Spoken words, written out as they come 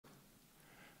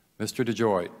Mr.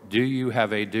 DeJoy, do you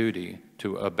have a duty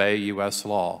to obey U.S.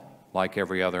 law like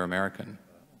every other American?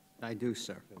 I do,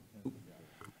 sir.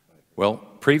 Well,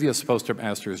 previous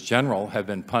Postmasters General have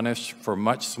been punished for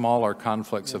much smaller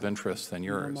conflicts of interest than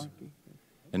yours.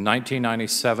 In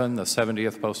 1997, the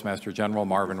 70th Postmaster General,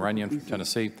 Marvin Runyon from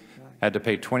Tennessee, had to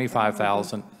pay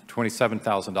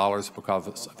 $27,000 because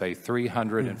of a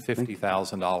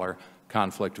 $350,000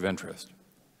 conflict of interest.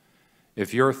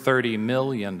 If your $30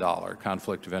 million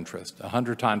conflict of interest,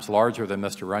 100 times larger than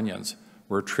Mr. Runyon's,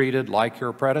 were treated like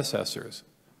your predecessors,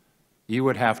 you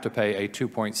would have to pay a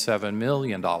 $2.7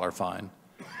 million fine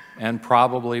and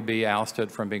probably be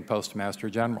ousted from being Postmaster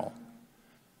General.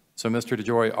 So, Mr.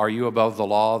 DeJoy, are you above the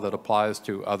law that applies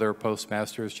to other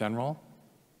Postmasters General?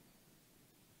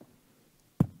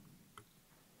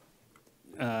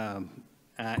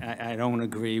 I don't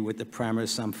agree with the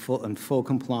premise. I'm in full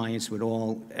compliance with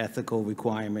all ethical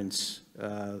requirements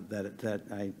that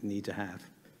I need to have.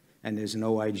 And there's an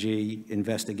OIG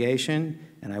investigation,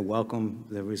 and I welcome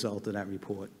the result of that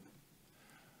report.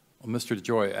 Well, Mr.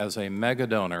 DeJoy, as a mega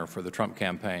donor for the Trump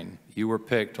campaign, you were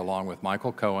picked along with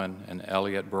Michael Cohen and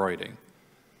Elliot Broidy,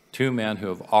 two men who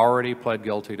have already pled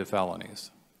guilty to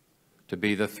felonies, to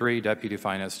be the 3 Deputy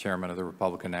Finance Chairmen of the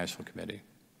Republican National Committee.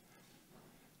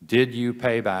 Did you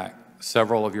pay back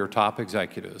several of your top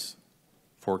executives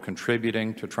for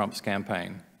contributing to Trump's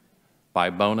campaign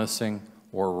by bonusing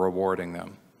or rewarding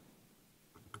them?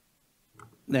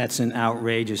 That's an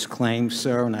outrageous claim,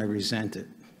 sir, and I resent it.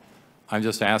 I'm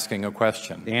just asking a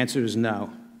question. The answer is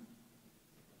no.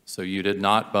 So you did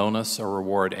not bonus or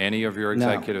reward any of your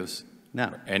executives? No.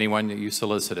 Or anyone that you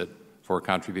solicited for a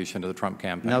contribution to the Trump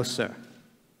campaign? No, sir.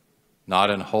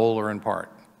 Not in whole or in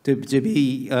part?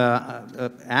 Actually,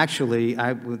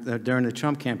 during the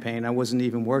Trump campaign, I wasn't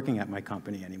even working at my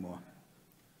company anymore.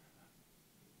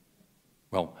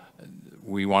 Well,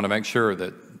 we want to make sure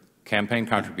that campaign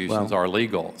contributions are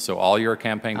legal. So all your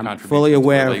campaign contributions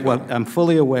are legal. I'm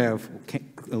fully aware of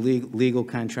legal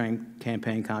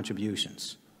campaign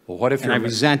contributions. Well, what if I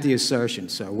resent the assertion,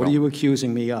 sir. What are you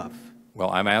accusing me of? Well,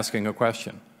 I'm asking a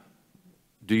question.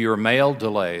 Do your mail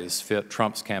delays fit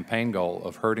Trump's campaign goal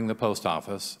of hurting the post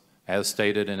office, as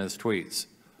stated in his tweets?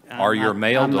 Are your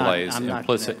mail delays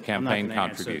implicit campaign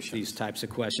contributions? These types of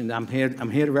questions. I'm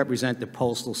here to represent the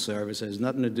Postal Service. It has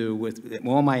nothing to do with,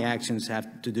 all my actions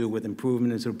have to do with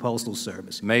improvement into the Postal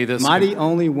Service. Am I the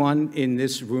only one in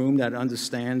this room that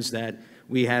understands that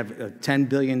we have a $10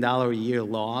 billion a year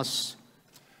loss?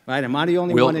 Right? Am I the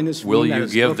only one in this room that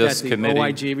has looked at the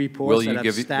OIG reports that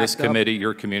have stacked up? Will you give this committee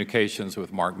your communications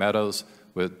with Mark Meadows,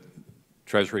 with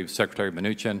Treasury Secretary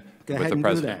Mnuchin, with the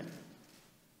President?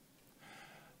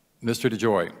 Mr.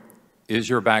 DeJoy, is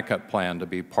your backup plan to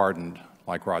be pardoned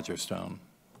like Roger Stone?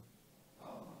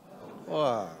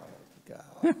 Oh,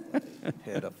 God.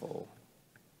 Pitiful.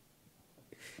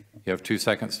 You have 2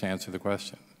 seconds to answer the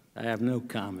question. I have no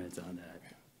comment on that.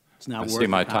 It's not worth I see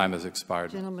my time has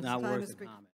expired. Gentleman's not time worth is a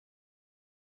comment.